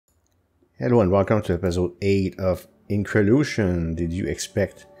Hello and welcome to episode 8 of Increlution. Did you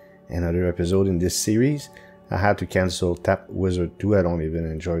expect another episode in this series? I had to cancel Tap Wizard 2. I don't even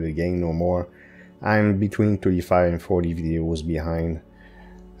enjoy the game no more. I'm between 35 and 40 videos behind.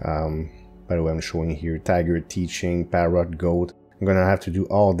 By the way, I'm showing here Tiger Teaching, Parrot, Goat. I'm gonna have to do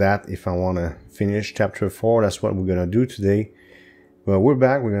all that if I want to finish chapter 4. That's what we're gonna do today. But we're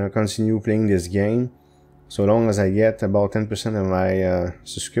back. We're gonna continue playing this game. So long as I get about 10% of my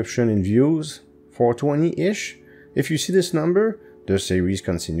subscription in views, 420-ish. If you see this number, the series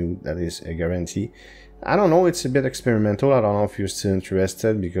continue. That is a guarantee. I don't know, it's a bit experimental. I don't know if you're still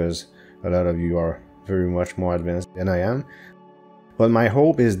interested because a lot of you are very much more advanced than I am. But my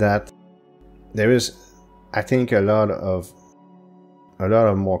hope is that there is, I think, a lot of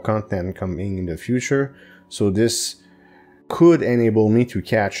more content coming in the future. So this could enable me to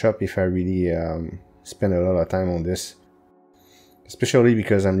catch up if I really spend a lot of time on this, especially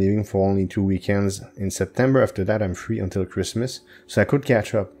because I'm leaving for only 2 weekends in September. After that I'm free until Christmas, so I could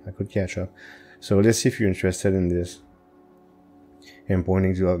catch up. So let's see if you're interested in this. I'm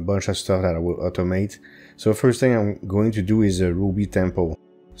pointing to a bunch of stuff that I will automate. So first thing I'm going to do is a Ruby temple,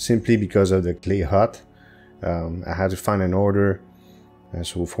 simply because of the clay hut. I had to find an order,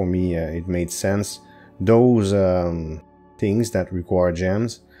 so for me it made sense. Those things that require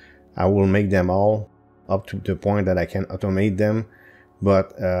gems, I will make them all up to the point that I can automate them.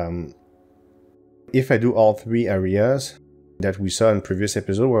 But if I do all 3 areas that we saw in previous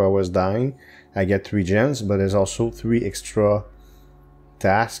episode where I was dying, I get 3 gems, but there's also 3 extra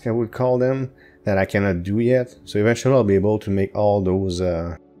tasks, I would call them, that I cannot do yet. So eventually I'll be able to make all those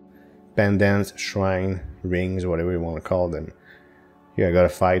pendants, shrine, rings, whatever you want to call them. Here I gotta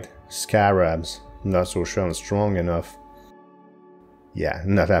fight scarabs. Not so sure I'm strong enough. Yeah,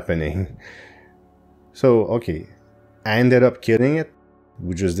 not happening. So, okay, I ended up killing it.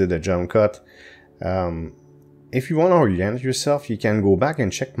 We just did a jump cut. If you want to orient yourself, you can go back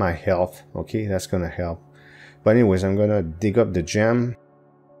and check my health. Okay, that's gonna help. But anyways, I'm gonna dig up the gem.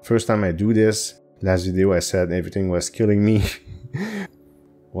 First time I do this, last video I said everything was killing me.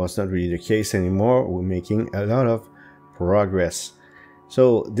 Well, it's not really the case anymore. We're making a lot of progress.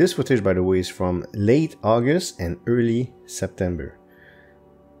 So this footage, by the way, is from late August and early September.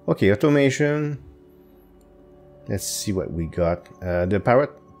 Okay, automation. Let's see what we got. The Parrot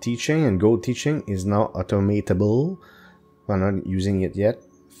teaching and Goat teaching is now automatable. I'm not using it yet.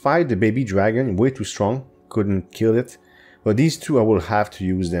 Fight the baby dragon, way too strong. Couldn't kill it. But these 2, I will have to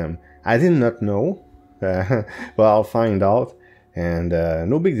use them. I did not know, but I'll find out. And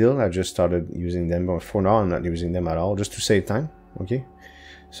no big deal, I just started using them. But for now, I'm not using them at all, just to save time. Okay.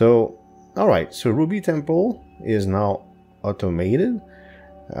 So, alright, so Ruby Temple is now automated.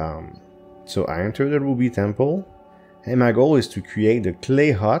 So I enter the Ruby Temple, and my goal is to create the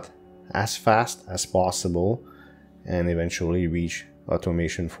clay hut as fast as possible and eventually reach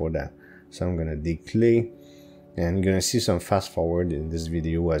automation for that. So I'm gonna dig clay, and you're gonna see some fast forward in this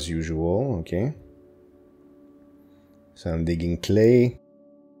video as usual. Okay, so I'm digging clay,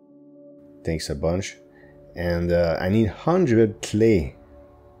 takes a bunch, and I need 100 clay,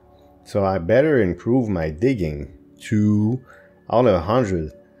 so I better improve my digging to out of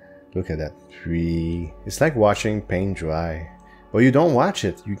 100. Look at that, 3. It's like watching paint dry. But you don't watch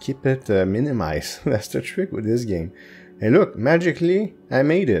it, you keep it minimized. That's the trick with this game. And look, magically, I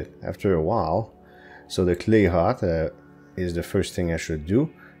made it after a while. So the clay hut is the first thing I should do.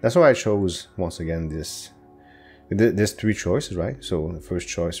 That's why I chose, once again, this. There's 3 choices, right? So the first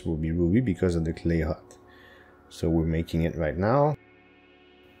choice will be Ruby because of the clay hut. So we're making it right now.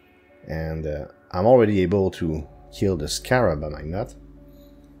 And I'm already able to kill the scarab, am I not?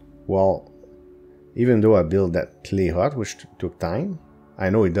 Well, even though I built that clay hut, which took time, I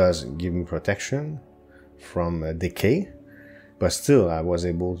know it does give me protection from decay, but still I was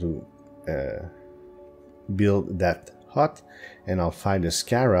able to build that hut, and I'll fight the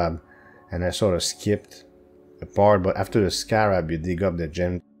scarab, and I sort of skipped a part, but after the scarab you dig up the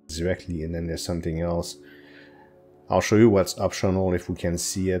gem directly, and then there's something else. I'll show you what's optional if we can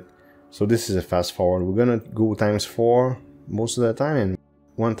see it. So this is a fast forward. We're gonna go times 4 most of the time, and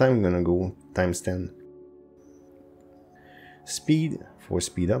one time we're gonna go times 10. Speed for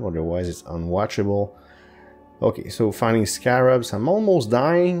speed up, otherwise it's unwatchable. Okay, so finding scarabs. I'm almost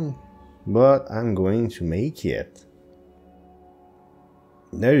dying, but I'm going to make it.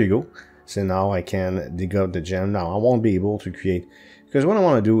 There you go. So now I can dig up the gem. Now I won't be able to create, because what I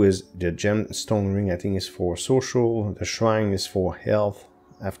want to do is the gemstone ring, I think, is for social. The shrine is for health.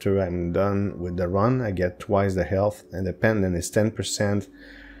 After I'm done with the run, I get twice the health, and the pendant is 10%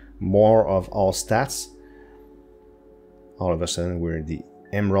 more of all stats. All of a sudden we're the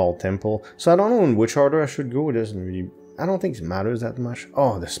Emerald Temple. So I don't know in which order I should go. It doesn't really... I don't think it matters that much.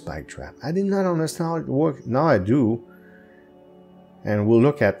 Oh, the spike trap. I did not understand how it worked. Now I do. And we'll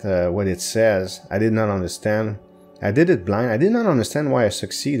look at what it says. I did not understand. I did it blind. I did not understand why I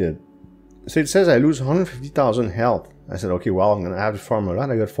succeeded. So it says I lose 150,000 health. I said, okay, well, I'm going to have to farm a lot.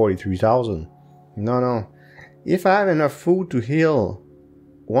 I got 43,000. No. If I have enough food to heal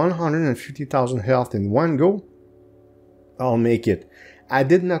 150,000 health in one go, I'll make it. I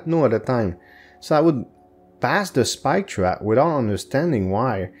did not know at the time. So I would pass the spike trap without understanding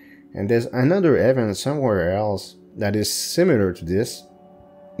why. And there's another event somewhere else that is similar to this,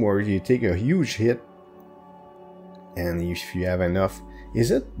 where you take a huge hit, and if you have enough...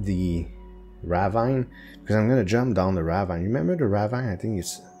 Is it the ravine? Because I'm going to jump down the ravine. Remember the ravine? I think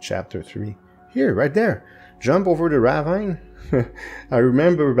it's chapter 3. Here, right there. Jump over the ravine. I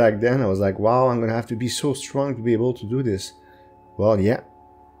remember back then, I was like, wow, I'm going to have to be so strong to be able to do this. Well, yeah.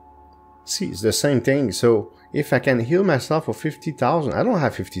 See, it's the same thing. So, if I can heal myself for 50,000, I don't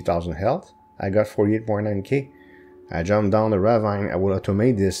have 50,000 health. I got 48.9k. I jump down the ravine, I will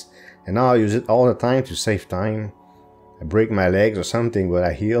automate this, and now I use it all the time to save time. I break my legs or something, but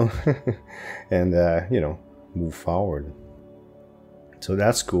I heal, and you know, move forward. So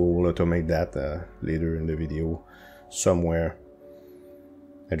that's cool. We'll automate that later in the video, somewhere.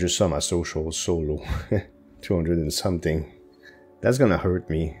 I just saw my social solo, 200 and something. That's gonna hurt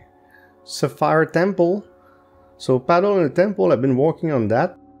me. Sapphire Temple. So paddle in the temple, I've been working on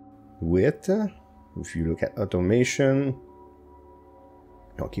that with... if you look at automation,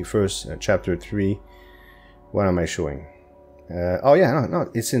 okay, first chapter 3, what am I showing? Oh yeah, no,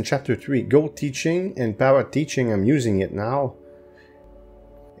 it's in chapter 3, goat teaching and power teaching. I'm using it now,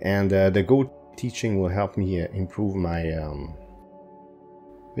 and the goat teaching will help me improve my,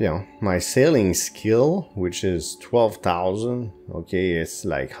 you know, my sailing skill, which is 12,000. Okay, it's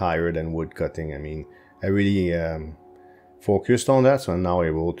like higher than wood cutting. I mean, I really focused on that, so I'm now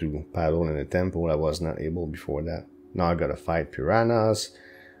able to paddle in the temple. I was not able before that. Now I gotta fight piranhas.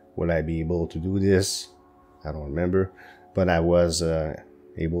 Will I be able to do this? I don't remember, but I was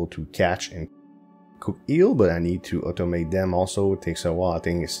able to catch and cook eel, but I need to automate them also. It takes a while. I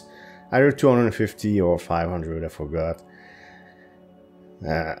think it's either 250 or 500, I forgot.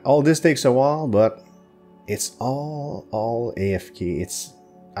 All this takes a while, but it's all AFK.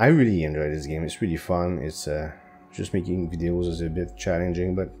 I really enjoy this game. It's really fun. It's just making videos is a bit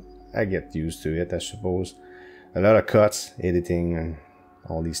challenging, but I get used to it, I suppose. A lot of cuts, editing, and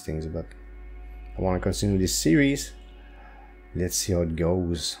all these things, but I want to continue this series. Let's see how it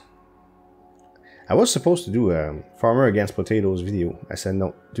goes. I was supposed to do a farmer against potatoes video. I said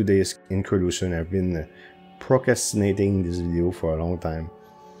no, today is Increlution. I've been procrastinating this video for a long time,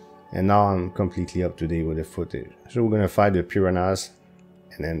 and now I'm completely up to date with the footage. So we're gonna fight the piranhas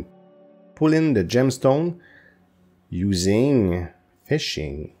and then pull in the gemstone using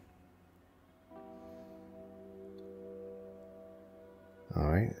fishing.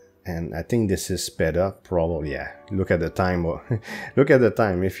 Alright, and I think this is sped up, probably. Yeah, look at the time. Look at the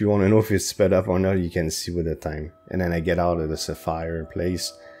time. If you want to know if it's sped up or not, you can see with the time. And then I get out of the sapphire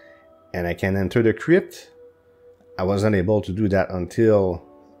place and I can enter the crypt. I wasn't able to do that until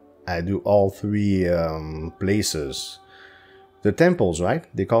I do all 3 places. The temples, right?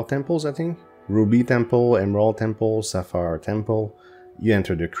 They call temples, I think. Ruby Temple, Emerald Temple, Sapphire Temple. You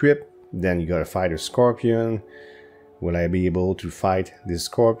enter the crypt, then you gotta fight a scorpion. Will I be able to fight this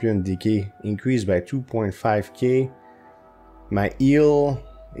scorpion? Decay increased by 2.5k. My eel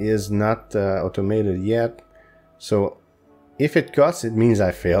is not automated yet, so if it cuts, it means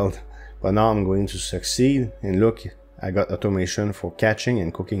I failed. But now I'm going to succeed, and look, I got automation for catching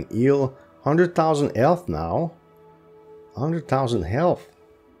and cooking eel. 100,000 health now. 100,000 health.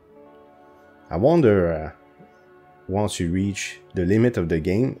 I wonder, once you reach the limit of the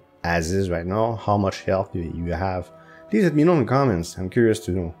game, as is right now, how much health you have. Please let me know in the comments. I'm curious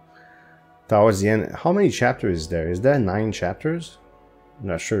to know. Towards the end, how many chapters is there? Is there 9 chapters? I'm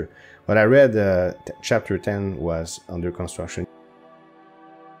not sure. But I read chapter 10 was under construction.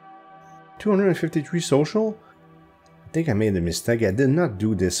 253 social? I think I made a mistake. I did not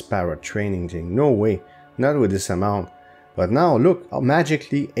do this parrot training thing. No way. Not with this amount. But now look,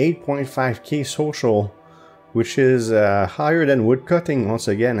 magically 8.5k social, which is higher than woodcutting once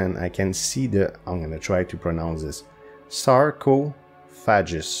again, and I can see I'm gonna try to pronounce this.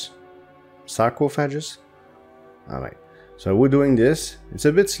 Sarcophagus. Sarcophagus? Alright, so we're doing this. It's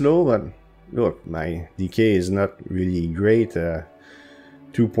a bit slow, but look, my decay is not really great.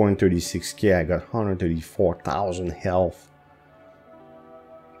 2.36k, I got 134,000 health.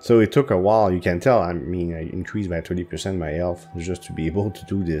 So it took a while, you can tell. I mean, I increased by 30% my health just to be able to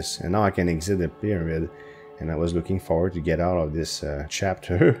do this. And now I can exit the pyramid. And I was looking forward to get out of this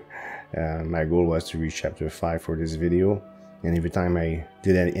chapter. My goal was to reach chapter 5 for this video. And every time I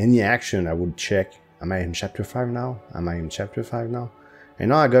did any action, I would check, am I in chapter 5 now? Am I in chapter 5 now? And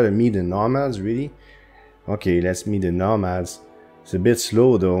now I gotta meet the nomads, really? Okay, let's meet the nomads. It's a bit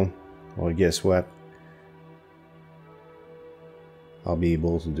slow though. Well, guess what? I'll be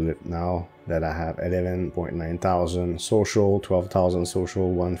able to do it now that I have 11.9 thousand social, 12,000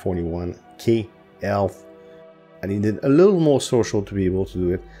 social, 141k health. I needed a little more social to be able to do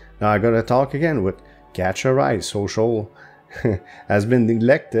it. Now I gotta talk again with catch a ride. Social has been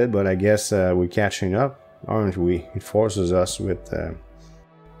neglected, but I guess we're catching up, aren't we? It forces us with...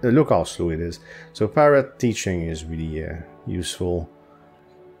 look how slow it is. So parrot teaching is really useful.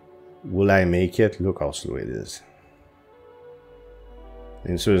 Will I make it? Look how slow it is.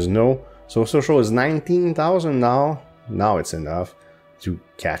 The answer is no. So social is 19,000 now. Now it's enough to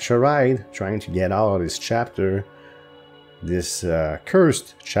catch a ride, trying to get out of this chapter, this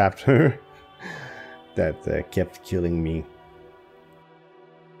cursed chapter that kept killing me.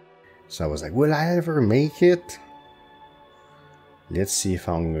 So I was like, will I ever make it? Let's see if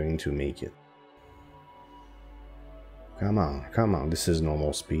I'm going to make it. Come on, come on. This is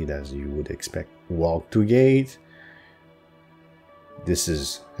normal speed as you would expect. Walk to gate. This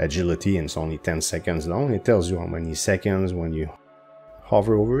is agility and it's only 10 seconds long. It tells you how many seconds when you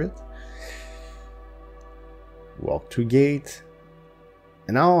hover over it. Walk to gate.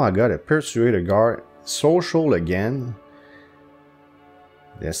 And now I gotta persuade a guard. Social again.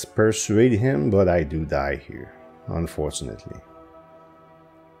 Let's persuade him, but I do die here, unfortunately.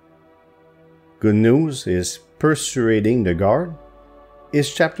 Good news is persuading the guard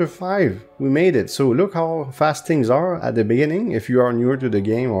is chapter 5. We made it. So look how fast things are at the beginning. If you are newer to the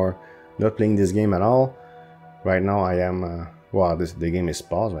game or not playing this game at all, right now I am, well, the game is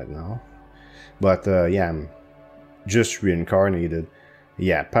paused right now. But yeah, I'm just reincarnated.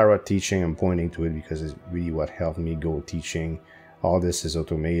 Yeah, parrot teaching, I'm pointing to it because it's really what helped me go teaching. All this is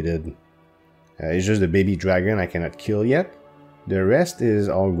automated. It's just the baby dragon I cannot kill yet. The rest is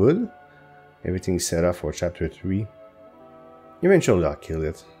all good. Everything's set up for chapter 3. Eventually I'll kill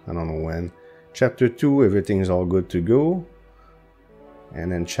it. I don't know when. Chapter 2, everything's all good to go.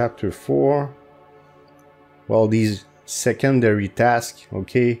 And then chapter 4. Well, these secondary tasks,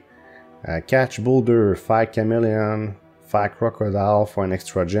 okay. Catch boulder, fight chameleon, fight crocodile for an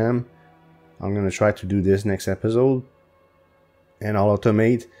extra gem. I'm gonna try to do this next episode. And I'll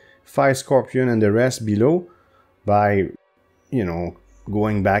automate fight scorpion and the rest below by, you know,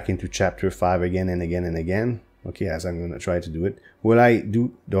 going back into chapter 5 again and again and again. Okay, as I'm going to try to do it. Will I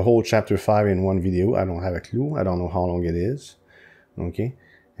do the whole chapter 5 in one video? I don't have a clue. I don't know how long it is. Okay,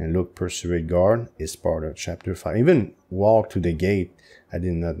 and look, persuade guard is part of chapter 5. Even walk to the gate. I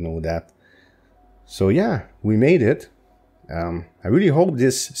did not know that. So yeah, we made it. I really hope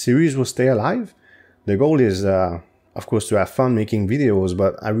this series will stay alive. The goal is, of course, to have fun making videos,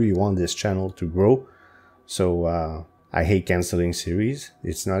 but I really want this channel to grow. So, I hate canceling series.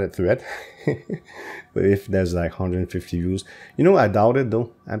 It's not a threat. But if there's like 150 views, you know, I doubt it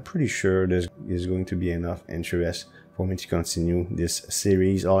though. I'm pretty sure there's going to be enough interest for me to continue this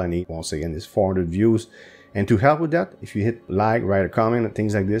series. All I need, once again, is 400 views. And to help with that, if you hit like, write a comment, and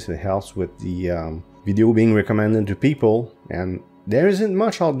things like this, it helps with the video being recommended to people. And there isn't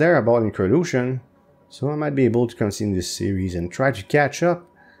much out there about Increlution, so I might be able to continue this series and try to catch up.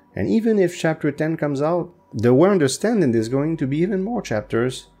 And even if chapter 10 comes out, the way understanding there's going to be even more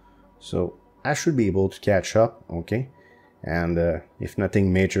chapters, so I should be able to catch up, okay? And if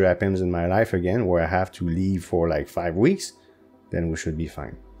nothing major happens in my life again, where I have to leave for like 5 weeks, then we should be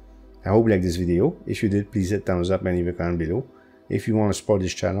fine. I hope you liked this video. If you did, please hit thumbs up and leave a comment below. If you want to support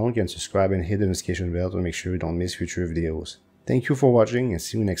this channel, you can subscribe and hit the notification bell to make sure you don't miss future videos. Thank you for watching and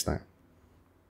see you next time.